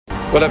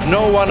Well, if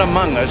no one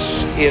among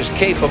us is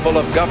capable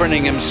of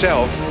governing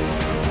himself,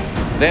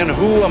 then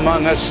who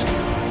among us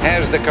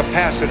has the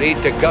capacity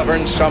to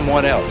govern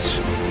someone else?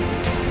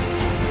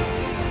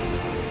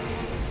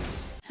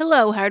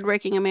 Hello,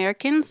 hardworking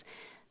Americans.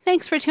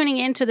 Thanks for tuning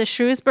in to the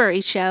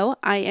Shrewsbury Show.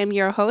 I am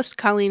your host,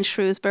 Colleen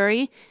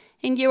Shrewsbury,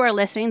 and you are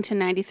listening to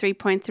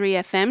 93.3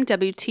 FM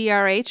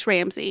WTRH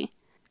Ramsey.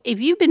 If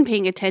you've been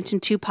paying attention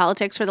to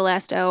politics for the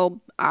last,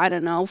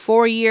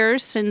 4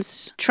 years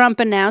since Trump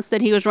announced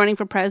that he was running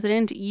for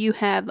president, you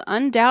have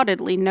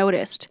undoubtedly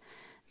noticed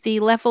the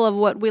level of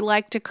what we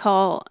like to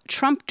call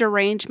Trump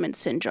derangement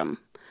syndrome,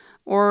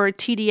 or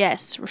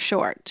TDS for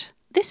short.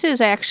 This is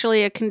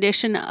actually a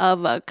condition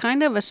of a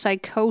kind of a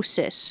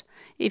psychosis,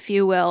 if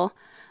you will,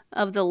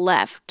 of the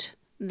left.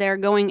 They're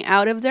going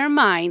out of their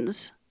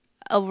minds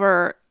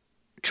over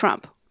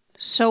Trump.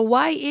 So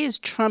why is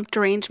Trump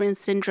derangement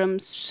syndrome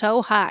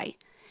so high?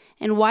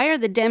 And why are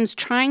the Dems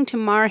trying to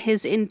mar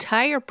his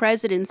entire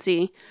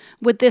presidency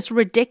with this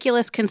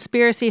ridiculous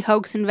conspiracy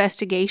hoax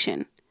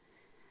investigation?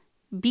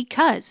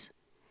 Because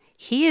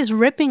he is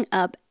ripping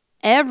up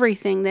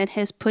everything that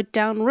has put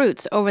down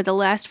roots over the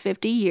last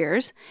 50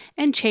 years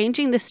and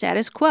changing the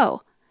status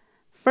quo.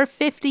 For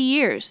 50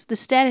 years, the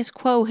status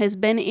quo has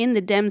been in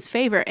the Dems'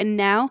 favor, and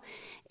now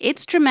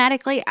it's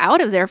dramatically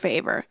out of their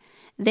favor.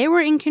 They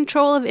were in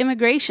control of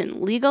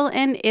immigration, legal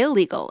and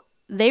illegal.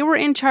 They were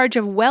in charge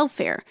of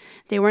welfare.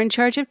 They were in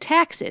charge of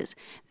taxes.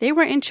 They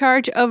were in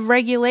charge of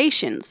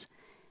regulations.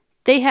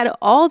 They had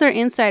all their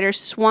insider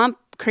swamp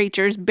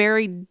creatures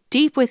buried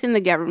deep within the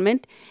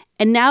government,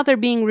 and now they're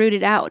being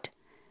rooted out.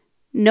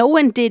 No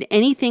one did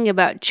anything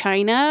about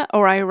China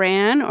or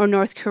Iran or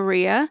North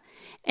Korea,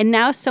 and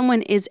now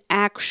someone is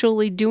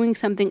actually doing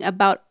something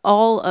about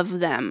all of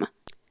them.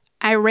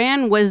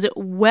 Iran was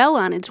well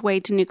on its way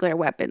to nuclear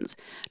weapons.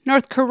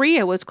 North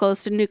Korea was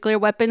close to nuclear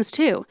weapons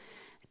too.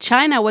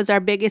 China was our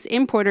biggest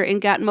importer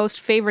and got most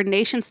favored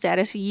nation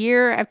status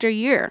year after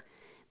year.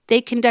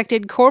 They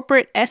conducted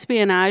corporate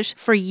espionage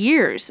for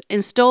years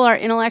and stole our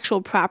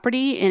intellectual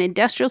property and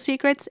industrial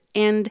secrets,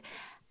 and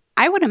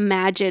I would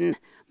imagine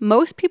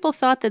most people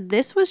thought that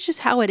this was just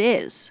how it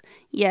is.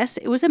 Yes,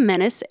 it was a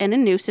menace and a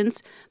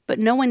nuisance, but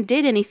no one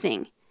did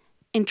anything.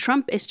 And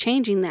Trump is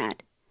changing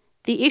that.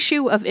 The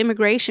issue of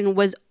immigration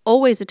was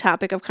always a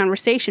topic of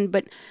conversation,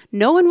 but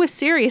no one was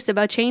serious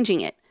about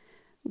changing it.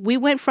 We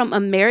went from a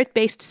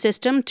merit-based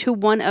system to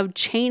one of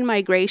chain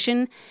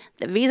migration,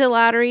 the visa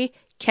lottery,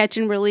 catch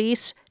and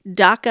release,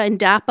 DACA and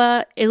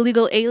DAPA,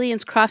 illegal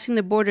aliens crossing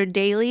the border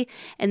daily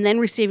and then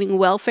receiving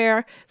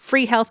welfare,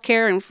 free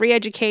healthcare and free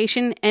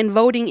education, and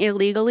voting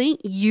illegally,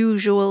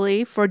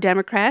 usually for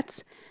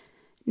Democrats.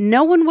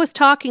 No one was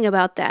talking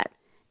about that,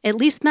 at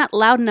least not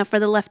loud enough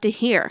for the left to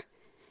hear.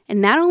 And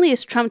not only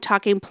is Trump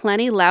talking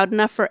plenty loud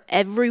enough for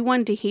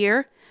everyone to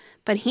hear,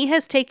 but he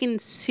has taken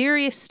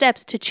serious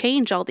steps to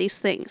change all these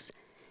things.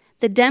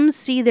 The Dems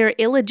see their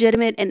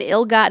illegitimate and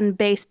ill-gotten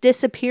base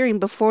disappearing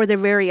before their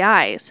very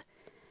eyes.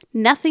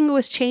 Nothing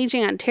was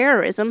changing on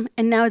terrorism,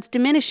 and now it's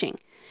diminishing.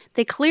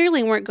 They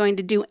clearly weren't going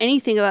to do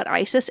anything about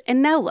ISIS,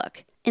 and now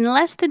look. In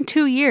less than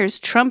 2 years,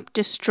 Trump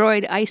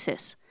destroyed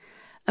ISIS.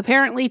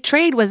 Apparently,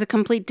 trade was a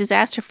complete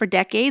disaster for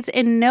decades,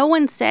 and no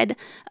one said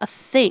a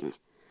thing.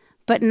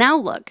 But now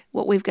look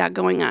what we've got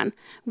going on.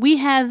 We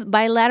have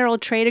bilateral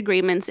trade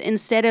agreements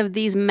instead of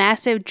these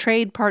massive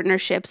trade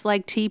partnerships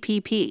like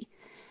TPP.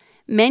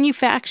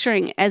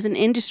 Manufacturing as an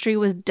industry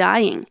was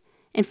dying,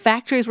 and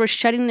factories were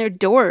shutting their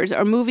doors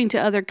or moving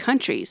to other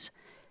countries.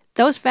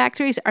 Those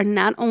factories are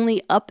not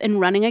only up and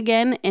running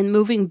again and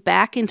moving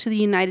back into the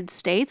United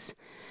States,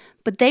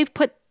 but they've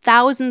put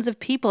thousands of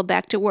people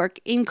back to work,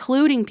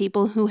 including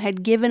people who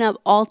had given up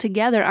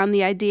altogether on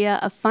the idea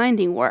of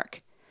finding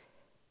work.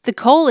 The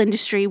coal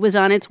industry was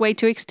on its way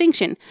to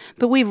extinction,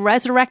 but we've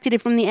resurrected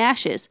it from the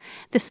ashes.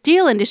 The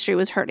steel industry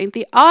was hurting,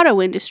 the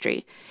auto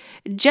industry.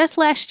 Just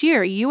last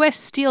year, U.S.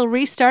 Steel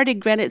restarted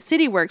Granite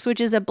City Works,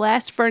 which is a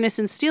blast furnace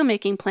and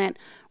steelmaking plant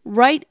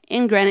right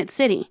in Granite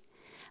City.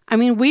 I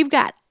mean, we've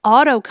got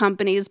auto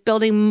companies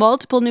building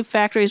multiple new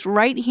factories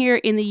right here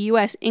in the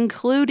U.S.,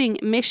 including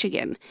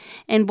Michigan.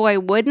 And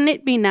boy, wouldn't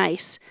it be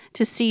nice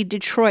to see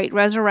Detroit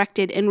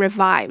resurrected and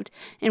revived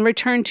and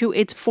return to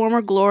its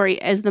former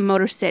glory as the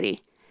Motor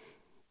City.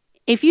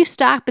 If you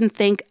stop and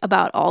think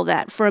about all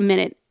that for a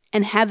minute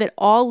and have it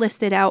all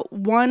listed out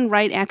one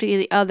right after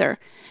the other,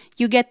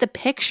 you get the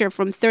picture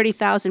from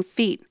 30,000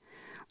 feet.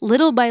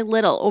 Little by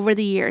little over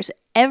the years,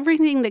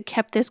 everything that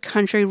kept this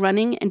country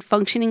running and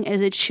functioning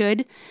as it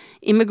should,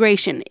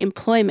 immigration,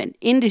 employment,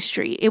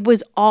 industry, it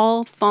was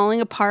all falling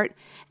apart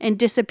and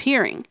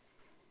disappearing.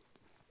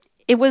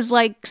 It was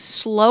like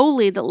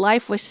slowly the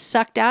life was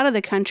sucked out of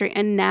the country,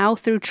 and now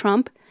through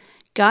Trump,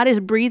 God is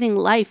breathing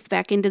life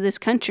back into this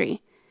country.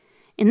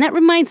 And that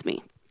reminds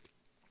me,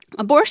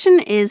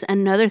 abortion is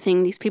another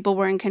thing these people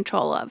were in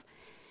control of.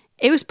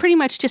 It was pretty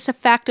much just a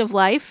fact of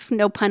life,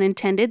 no pun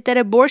intended, that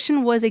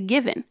abortion was a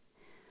given.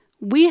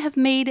 We have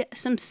made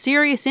some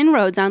serious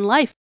inroads on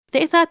life,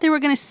 They thought they were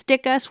going to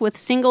stick us with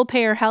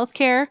single-payer health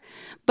care,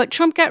 but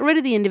Trump got rid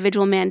of the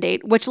individual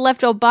mandate, which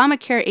left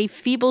Obamacare a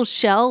feeble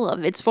shell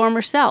of its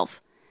former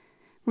self.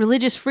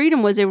 Religious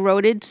freedom was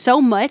eroded so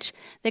much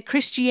that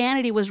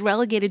Christianity was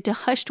relegated to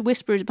hushed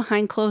whispers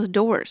behind closed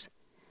doors.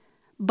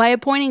 By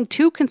appointing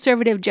 2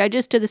 conservative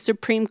judges to the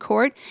Supreme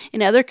Court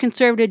and other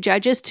conservative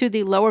judges to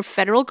the lower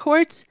federal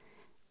courts,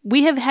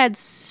 we have had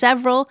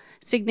several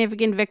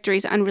significant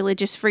victories on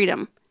religious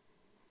freedom.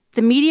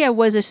 The media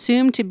was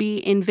assumed to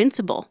be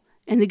invincible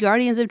and the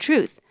guardians of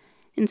truth.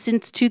 And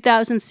since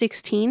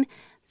 2016,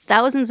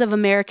 thousands of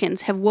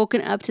Americans have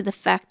woken up to the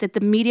fact that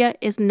the media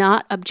is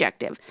not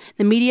objective.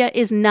 The media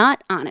is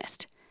not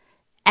honest.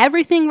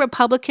 Everything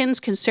Republicans,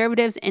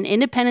 conservatives, and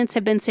independents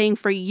have been saying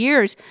for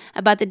years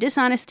about the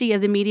dishonesty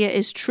of the media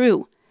is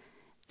true.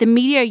 The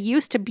media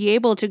used to be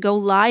able to go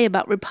lie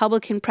about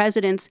Republican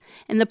presidents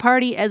and the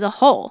party as a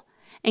whole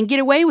and get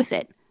away with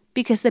it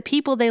because the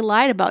people they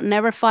lied about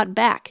never fought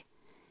back.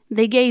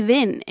 They gave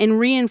in and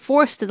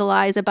reinforced the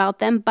lies about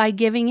them by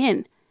giving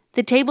in.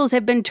 The tables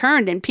have been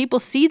turned and people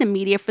see the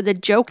media for the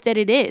joke that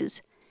it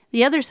is.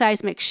 The other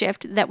seismic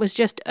shift that was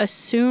just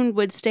assumed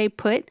would stay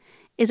put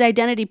is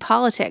identity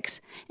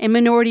politics and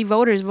minority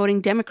voters voting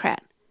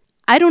Democrat.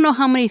 I don't know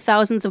how many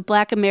thousands of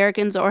Black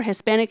Americans or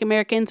Hispanic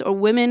Americans or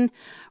women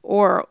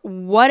or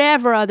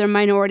whatever other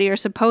minority or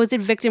supposed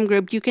victim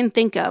group you can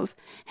think of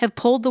have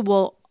pulled the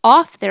wool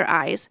off their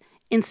eyes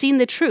and seen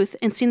the truth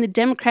and seen the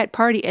Democrat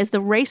Party as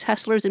the race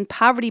hustlers and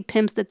poverty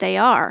pimps that they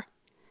are.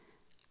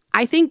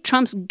 I think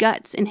Trump's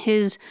guts and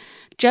his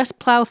just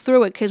plow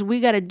through it because we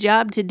got a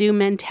job to do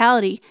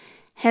mentality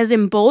has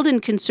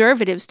emboldened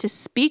conservatives to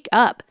speak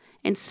up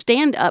and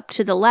stand up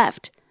to the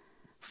left.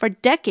 For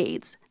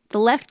decades, the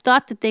left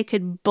thought that they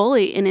could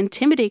bully and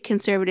intimidate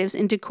conservatives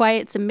into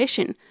quiet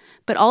submission,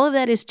 but all of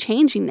that is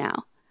changing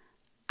now.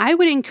 I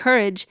would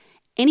encourage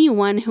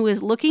anyone who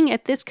is looking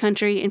at this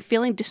country and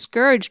feeling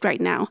discouraged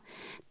right now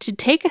to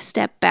take a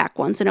step back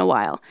once in a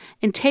while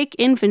and take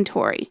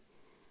inventory.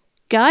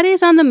 God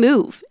is on the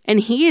move, and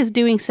he is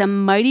doing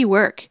some mighty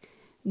work.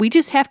 We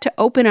just have to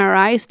open our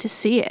eyes to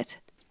see it.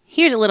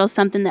 Here's a little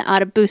something that ought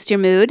to boost your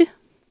mood.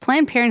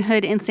 Planned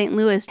Parenthood in St.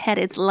 Louis had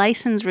its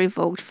license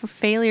revoked for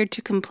failure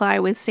to comply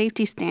with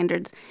safety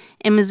standards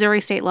in Missouri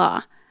state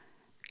law.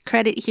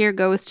 Credit here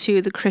goes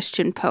to the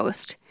Christian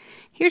Post.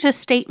 Here's a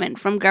statement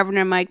from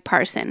Governor Mike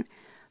Parson.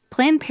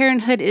 Planned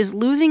Parenthood is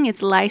losing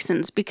its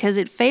license because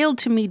it failed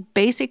to meet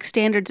basic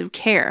standards of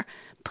care,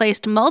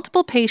 placed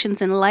multiple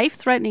patients in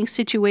life-threatening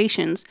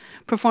situations,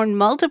 performed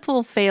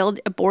multiple failed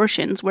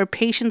abortions where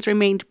patients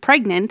remained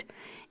pregnant,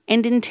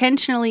 and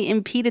intentionally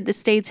impeded the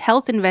state's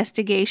health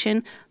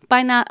investigation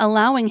by not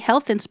allowing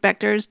health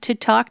inspectors to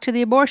talk to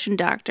the abortion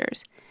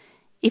doctors.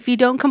 If you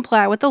don't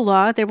comply with the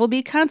law, there will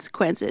be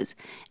consequences.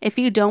 If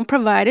you don't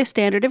provide a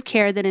standard of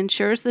care that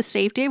ensures the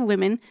safety of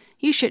women,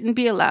 you shouldn't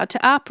be allowed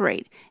to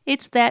operate.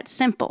 It's that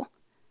simple.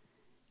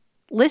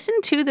 Listen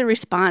to the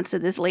response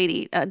of this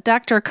lady,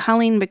 Dr.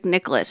 Colleen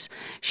McNicholas.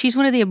 She's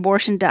one of the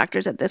abortion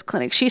doctors at this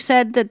clinic. She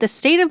said that the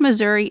state of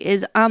Missouri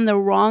is on the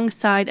wrong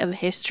side of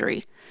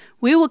history.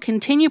 We will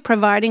continue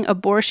providing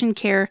abortion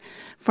care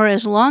for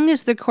as long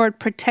as the court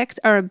protects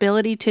our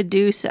ability to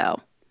do so.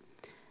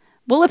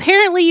 Well,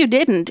 apparently you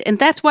didn't, and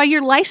that's why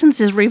your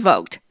license is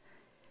revoked.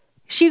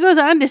 She goes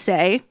on to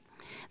say,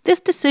 this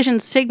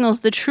decision signals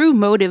the true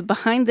motive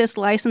behind this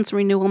license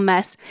renewal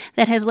mess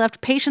that has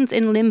left patients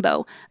in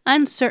limbo,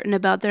 uncertain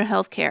about their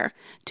health care,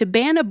 to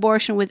ban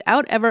abortion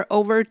without ever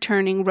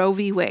overturning Roe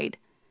v. Wade.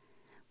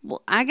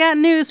 Well, I got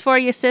news for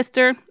you,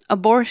 sister.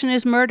 Abortion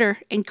is murder,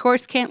 and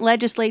courts can't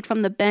legislate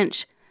from the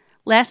bench.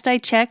 Last I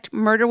checked,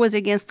 murder was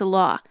against the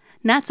law,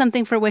 not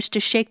something for which to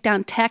shake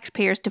down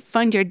taxpayers to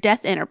fund your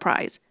death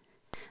enterprise.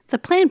 The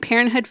Planned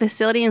Parenthood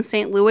facility in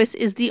St. Louis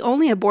is the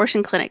only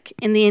abortion clinic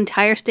in the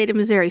entire state of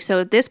Missouri. So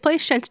if this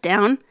place shuts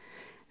down,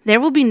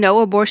 there will be no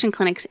abortion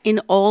clinics in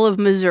all of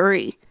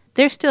Missouri.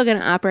 They're still going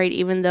to operate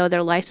even though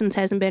their license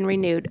hasn't been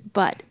renewed.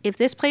 But if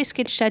this place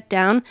gets shut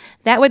down,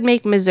 that would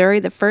make Missouri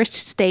the first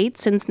state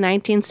since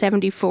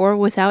 1974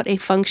 without a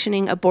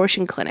functioning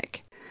abortion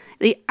clinic.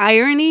 The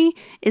irony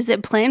is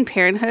that Planned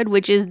Parenthood,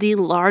 which is the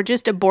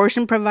largest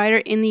abortion provider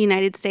in the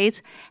United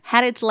States,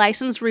 had its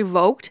license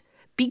revoked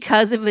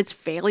because of its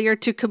failure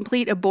to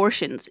complete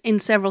abortions in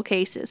several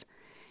cases.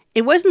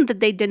 It wasn't that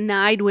they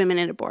denied women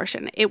an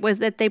abortion. It was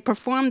that they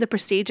performed the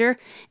procedure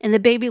and the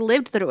baby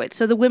lived through it.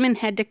 So the women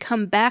had to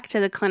come back to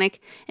the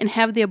clinic and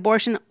have the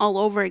abortion all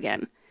over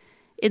again.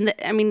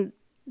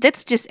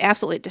 That's just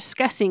absolutely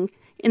disgusting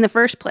in the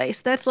first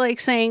place. That's like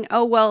saying,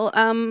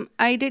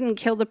 I didn't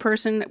kill the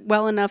person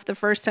well enough the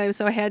first time,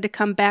 so I had to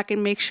come back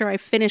and make sure I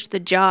finished the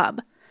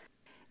job.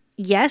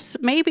 Yes,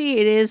 maybe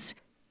it is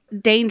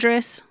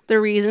dangerous,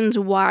 the reasons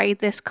why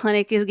this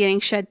clinic is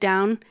getting shut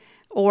down,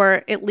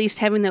 or at least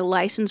having their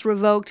license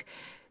revoked,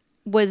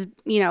 was,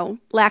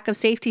 lack of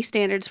safety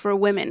standards for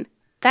women.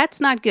 That's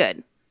not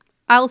good.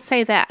 I'll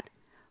say that.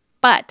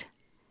 But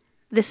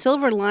the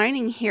silver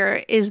lining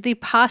here is the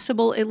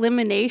possible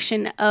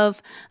elimination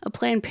of a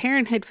Planned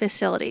Parenthood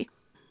facility.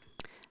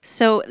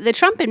 So the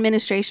Trump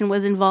administration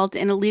was involved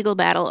in a legal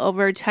battle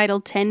over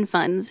Title X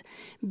funds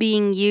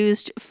being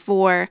used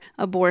for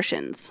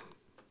abortions.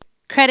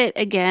 Credit,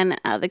 again,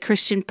 the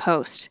Christian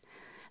Post.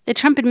 The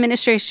Trump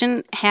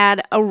administration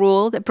had a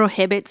rule that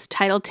prohibits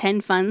Title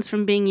X funds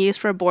from being used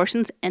for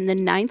abortions, and the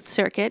Ninth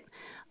Circuit,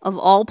 of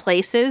all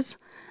places,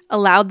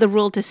 allowed the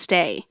rule to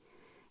stay.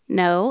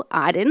 No,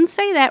 I didn't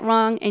say that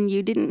wrong, and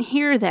you didn't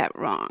hear that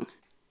wrong.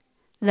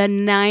 The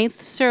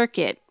Ninth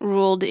Circuit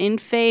ruled in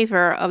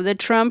favor of the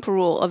Trump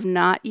rule of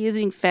not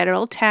using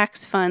federal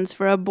tax funds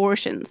for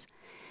abortions.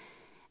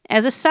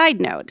 As a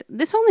side note,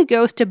 this only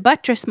goes to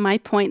buttress my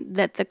point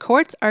that the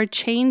courts are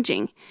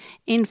changing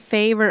in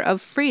favor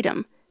of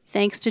freedom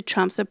thanks to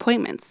Trump's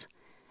appointments.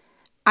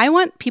 I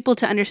want people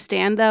to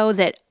understand, though,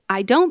 that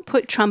I don't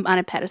put Trump on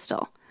a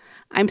pedestal.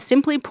 I'm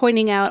simply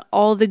pointing out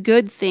all the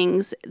good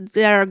things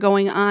that are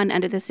going on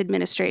under this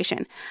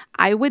administration.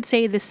 I would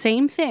say the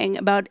same thing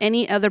about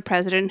any other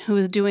president who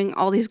is doing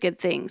all these good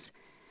things.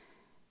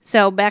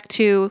 So back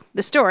to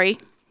the story.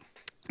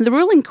 The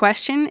ruling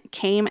question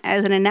came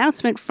as an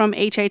announcement from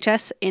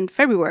HHS in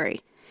February.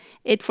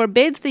 It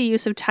forbids the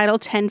use of Title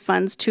X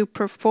funds to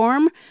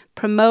perform,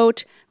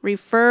 promote,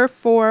 refer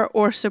for,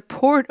 or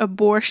support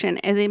abortion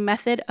as a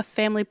method of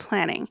family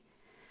planning.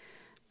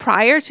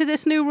 Prior to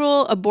this new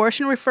rule,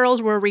 abortion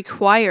referrals were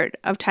required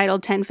of Title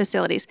X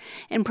facilities,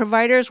 and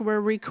providers were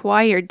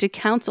required to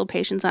counsel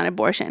patients on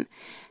abortion.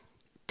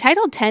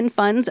 Title X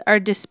funds are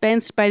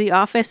dispensed by the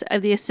Office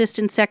of the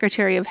Assistant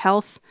Secretary of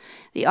Health,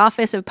 the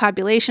Office of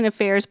Population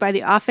Affairs by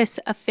the Office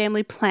of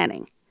Family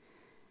Planning.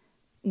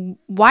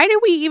 Why do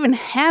we even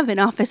have an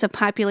Office of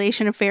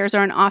Population Affairs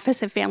or an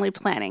Office of Family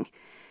Planning?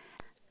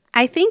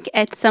 I think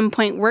at some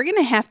point we're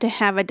going to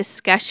have a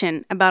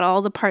discussion about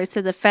all the parts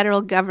of the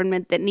federal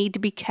government that need to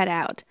be cut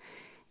out.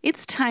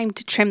 It's time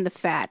to trim the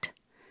fat.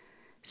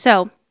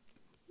 So,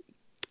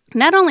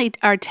 not only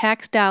are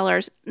tax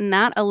dollars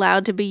not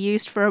allowed to be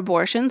used for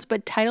abortions,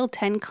 but Title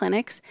X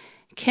clinics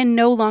can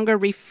no longer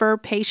refer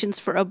patients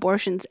for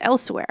abortions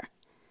elsewhere.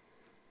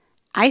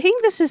 I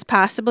think this is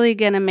possibly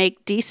going to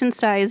make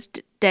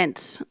decent-sized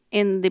dents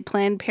in the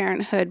Planned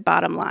Parenthood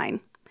bottom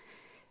line.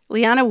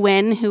 Leana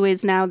Wen, who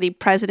is now the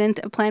president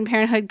of Planned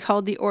Parenthood,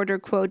 called the order,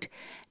 quote,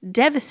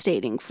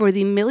 devastating for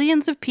the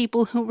millions of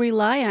people who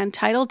rely on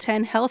Title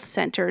X health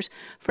centers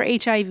for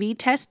HIV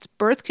tests,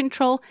 birth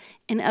control,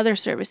 and other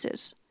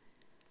services.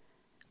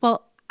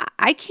 Well,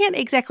 I can't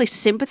exactly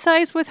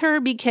sympathize with her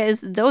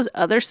because those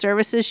other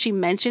services she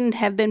mentioned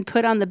have been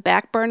put on the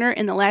back burner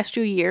in the last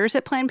few years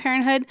at Planned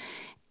Parenthood,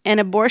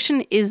 and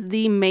abortion is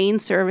the main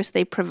service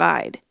they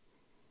provide.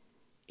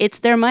 It's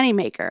their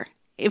moneymaker.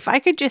 If I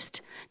could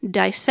just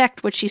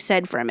dissect what she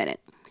said for a minute.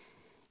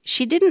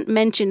 She didn't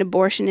mention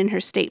abortion in her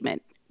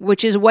statement,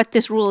 which is what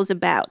this rule is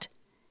about.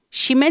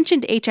 She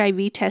mentioned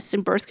HIV tests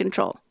and birth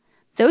control.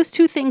 Those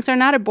two things are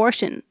not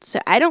abortion, so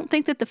I don't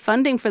think that the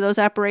funding for those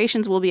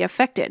operations will be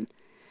affected.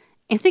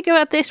 And think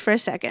about this for a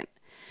second.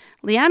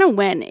 Leana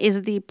Wen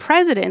is the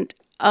president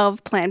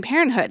of Planned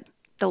Parenthood,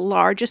 the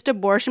largest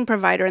abortion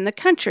provider in the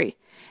country.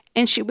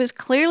 And she was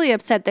clearly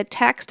upset that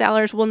tax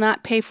dollars will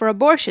not pay for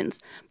abortions,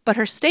 but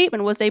her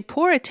statement was a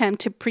poor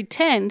attempt to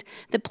pretend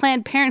that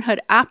Planned Parenthood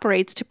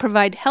operates to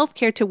provide health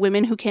care to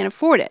women who can't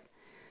afford it.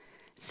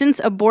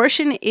 Since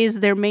abortion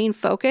is their main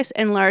focus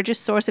and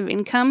largest source of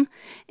income,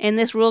 and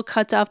this rule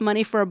cuts off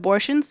money for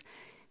abortions,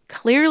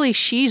 clearly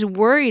she's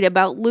worried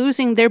about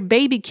losing their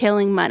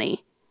baby-killing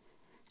money.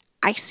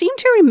 I seem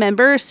to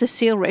remember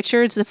Cecile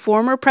Richards, the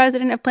former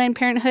president of Planned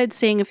Parenthood,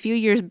 saying a few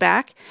years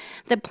back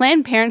that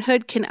Planned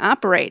Parenthood can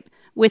operate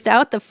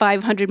without the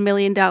 $500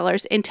 million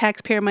in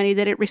taxpayer money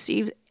that it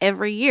receives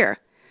every year.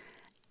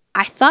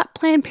 I thought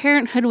Planned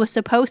Parenthood was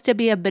supposed to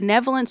be a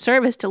benevolent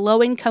service to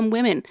low-income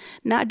women,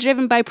 not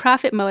driven by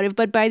profit motive,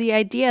 but by the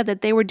idea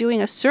that they were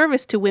doing a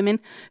service to women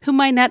who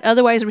might not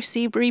otherwise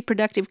receive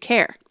reproductive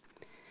care.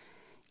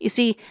 You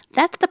see,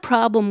 that's the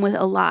problem with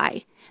a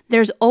lie.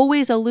 There's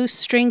always a loose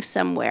string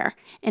somewhere,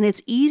 and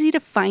it's easy to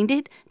find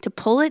it, to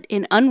pull it,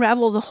 and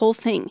unravel the whole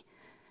thing.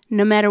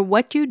 No matter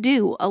what you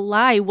do, a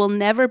lie will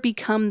never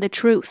become the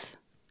truth.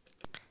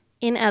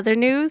 In other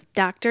news,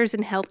 doctors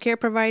and healthcare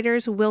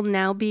providers will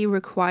now be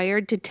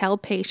required to tell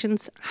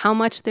patients how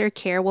much their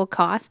care will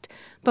cost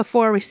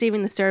before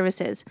receiving the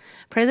services.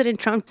 President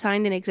Trump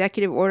signed an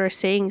executive order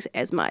saying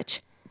as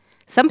much.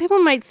 Some people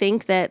might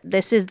think that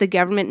this is the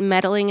government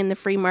meddling in the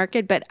free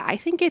market, but I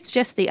think it's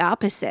just the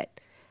opposite.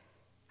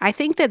 I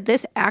think that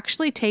this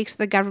actually takes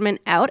the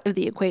government out of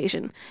the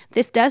equation.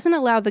 This doesn't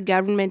allow the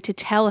government to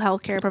tell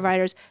healthcare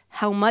providers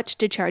how much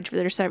to charge for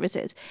their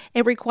services.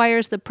 It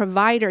requires the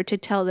provider to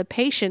tell the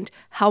patient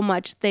how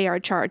much they are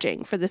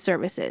charging for the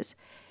services.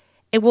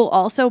 It will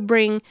also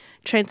bring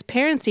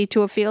transparency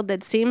to a field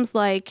that seems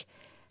like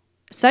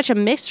such a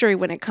mystery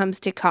when it comes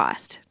to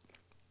cost.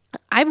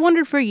 I've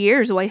wondered for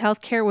years why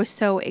healthcare was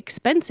so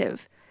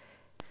expensive.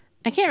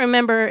 I can't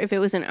remember if it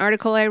was an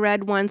article I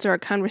read once or a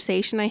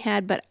conversation I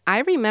had, but I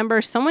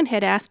remember someone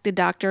had asked a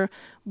doctor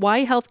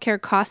why healthcare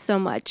costs so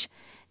much.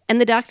 And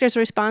the doctor's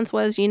response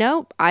was,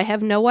 I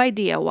have no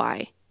idea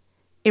why.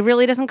 It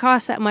really doesn't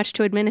cost that much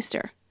to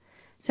administer.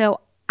 So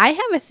I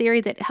have a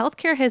theory that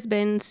healthcare has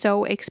been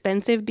so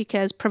expensive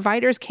because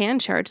providers can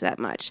charge that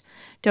much.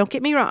 Don't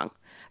get me wrong.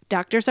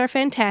 Doctors are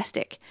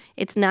fantastic.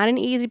 It's not an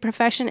easy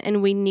profession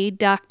and we need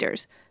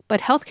doctors.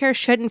 But healthcare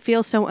shouldn't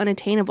feel so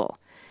unattainable.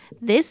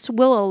 This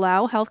will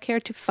allow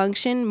healthcare to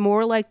function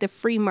more like the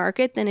free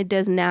market than it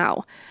does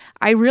now.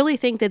 I really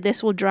think that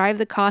this will drive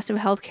the cost of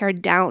healthcare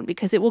down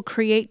because it will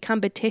create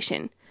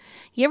competition.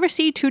 You ever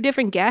see two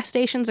different gas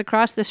stations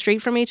across the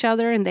street from each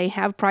other and they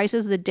have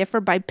prices that differ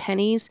by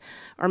pennies,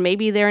 or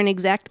maybe they're an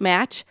exact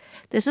match?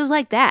 This is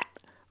like that.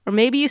 Or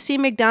maybe you see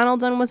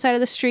McDonald's on one side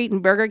of the street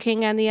and Burger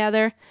King on the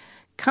other.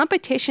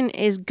 Competition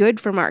is good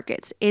for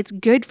markets. It's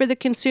good for the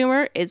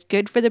consumer. It's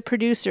good for the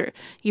producer.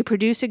 You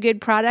produce a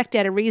good product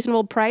at a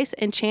reasonable price,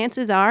 and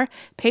chances are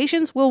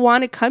patients will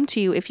want to come to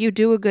you if you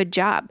do a good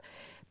job.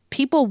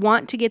 People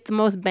want to get the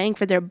most bang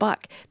for their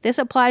buck. This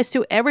applies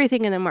to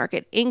everything in the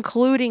market,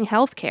 including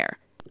healthcare.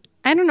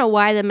 I don't know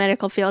why the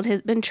medical field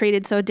has been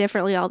treated so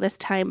differently all this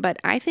time, but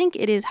I think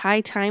it is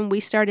high time we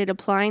started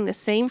applying the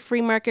same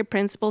free market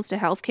principles to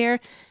healthcare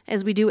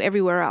as we do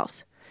everywhere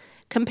else.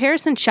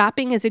 Comparison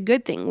shopping is a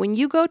good thing. When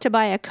you go to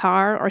buy a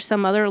car or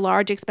some other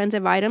large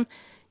expensive item,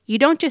 you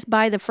don't just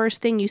buy the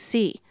first thing you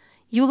see.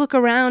 You look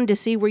around to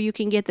see where you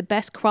can get the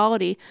best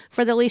quality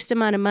for the least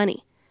amount of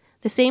money.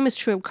 The same is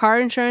true of car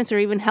insurance or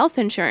even health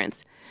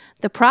insurance.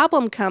 The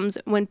problem comes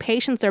when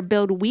patients are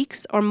billed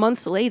weeks or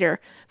months later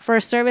for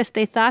a service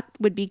they thought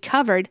would be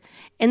covered,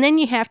 and then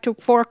you have to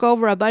fork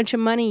over a bunch of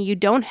money you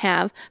don't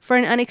have for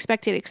an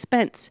unexpected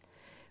expense.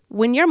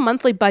 When your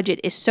monthly budget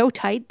is so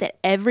tight that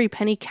every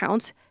penny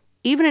counts,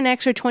 even an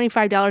extra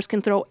 $25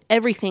 can throw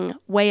everything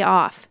way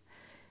off.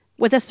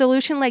 With a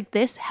solution like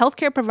this,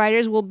 healthcare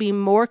providers will be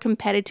more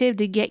competitive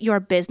to get your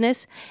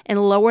business and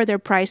lower their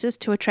prices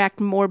to attract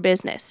more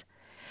business.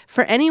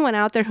 For anyone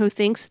out there who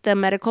thinks the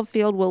medical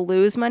field will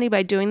lose money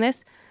by doing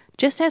this,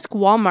 just ask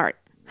Walmart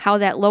how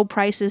that low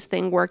prices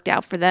thing worked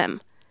out for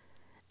them.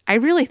 I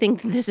really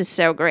think this is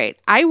so great.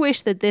 I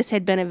wish that this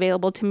had been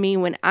available to me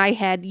when I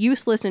had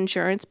useless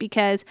insurance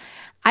because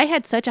I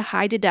had such a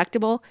high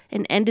deductible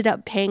and ended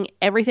up paying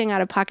everything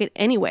out of pocket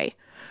anyway.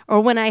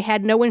 Or when I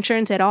had no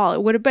insurance at all,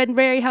 it would have been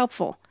very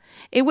helpful.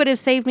 It would have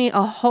saved me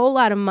a whole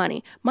lot of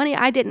money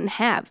I didn't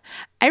have.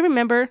 I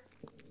remember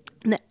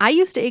I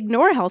used to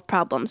ignore health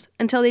problems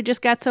until they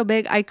just got so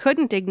big I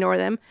couldn't ignore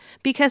them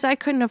because I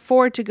couldn't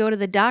afford to go to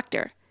the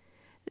doctor.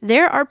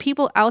 There are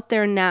people out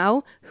there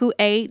now who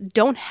A,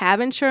 don't have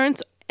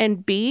insurance,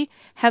 and B,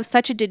 have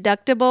such a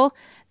deductible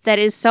that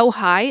is so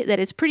high that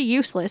it's pretty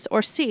useless,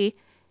 or C,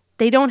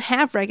 they don't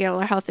have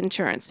regular health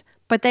insurance,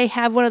 but they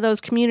have one of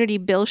those community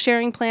bill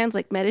sharing plans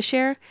like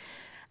Medishare.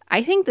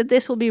 I think that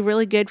this will be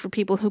really good for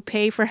people who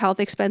pay for health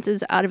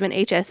expenses out of an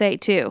HSA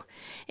too.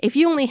 If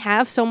you only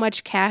have so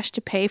much cash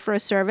to pay for a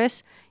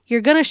service, you're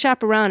going to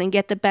shop around and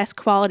get the best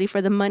quality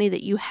for the money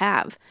that you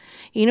have.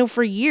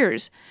 For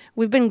years,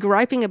 we've been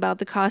griping about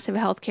the cost of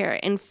healthcare,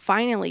 and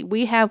finally,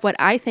 we have what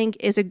I think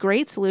is a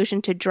great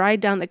solution to drive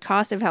down the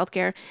cost of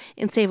healthcare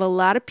and save a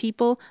lot of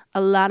people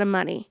a lot of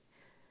money.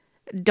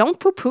 Don't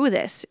poo-poo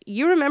this.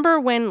 You remember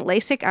when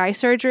LASIK eye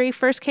surgery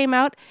first came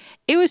out?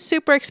 It was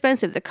super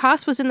expensive. The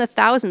cost was in the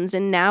thousands,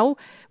 and now,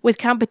 with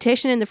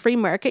competition in the free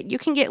market, you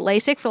can get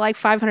LASIK for like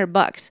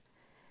 $500.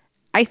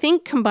 I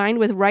think combined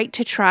with right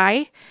to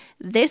try,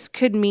 this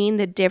could mean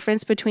the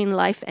difference between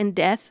life and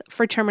death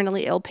for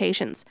terminally ill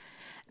patients.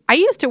 I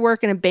used to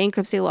work in a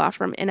bankruptcy law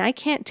firm, and I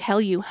can't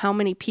tell you how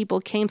many people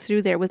came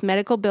through there with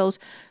medical bills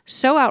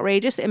so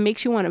outrageous it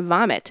makes you want to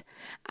vomit.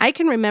 I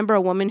can remember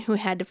a woman who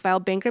had to file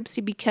bankruptcy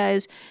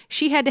because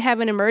she had to have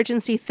an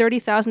emergency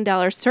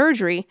 $30,000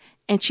 surgery,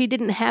 and she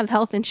didn't have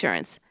health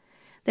insurance.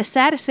 The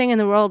saddest thing in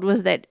the world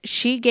was that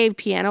she gave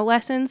piano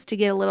lessons to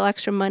get a little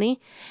extra money,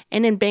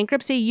 and in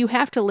bankruptcy, you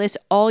have to list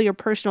all your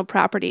personal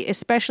property,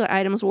 especially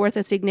items worth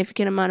a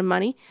significant amount of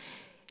money.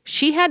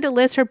 She had to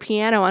list her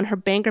piano on her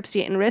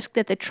bankruptcy and risk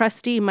that the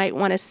trustee might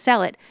want to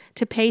sell it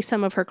to pay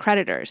some of her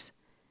creditors.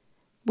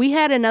 We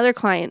had another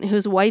client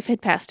whose wife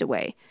had passed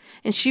away,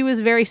 and she was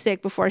very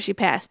sick before she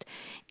passed.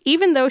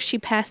 Even though she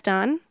passed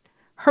on,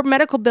 her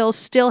medical bills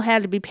still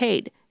had to be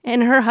paid,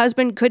 and her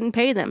husband couldn't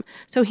pay them,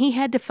 so he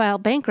had to file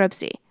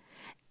bankruptcy.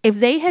 If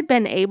they had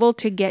been able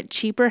to get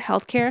cheaper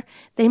health care,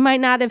 they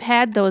might not have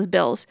had those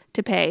bills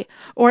to pay,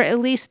 or at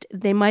least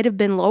they might have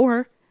been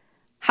lower.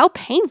 How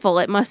painful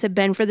it must have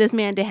been for this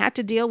man to have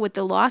to deal with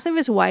the loss of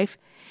his wife,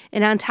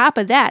 and on top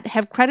of that,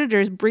 have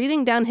creditors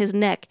breathing down his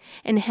neck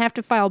and have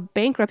to file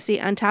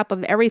bankruptcy on top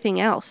of everything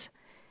else.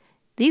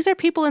 These are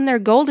people in their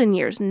golden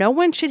years. No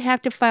one should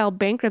have to file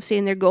bankruptcy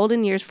in their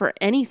golden years for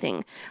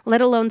anything,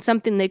 let alone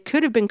something that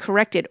could have been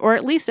corrected or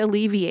at least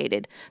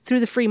alleviated through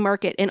the free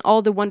market and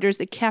all the wonders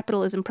that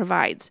capitalism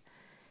provides.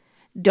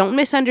 Don't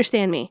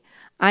misunderstand me.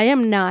 I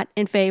am not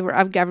in favor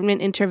of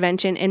government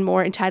intervention and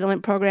more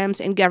entitlement programs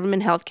and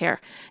government health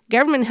care.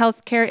 Government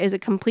health care is a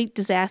complete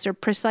disaster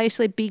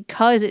precisely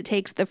because it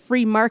takes the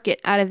free market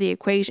out of the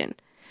equation.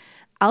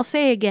 I'll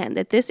say again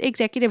that this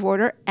executive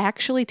order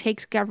actually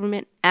takes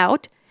government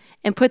out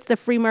and puts the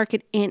free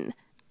market in.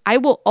 I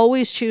will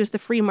always choose the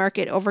free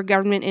market over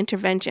government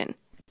intervention.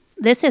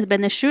 This has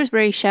been the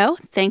Shrewsbury Show.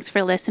 Thanks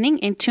for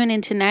listening, and tune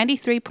in to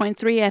 93.3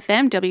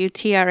 FM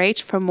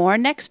WTRH for more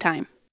next time.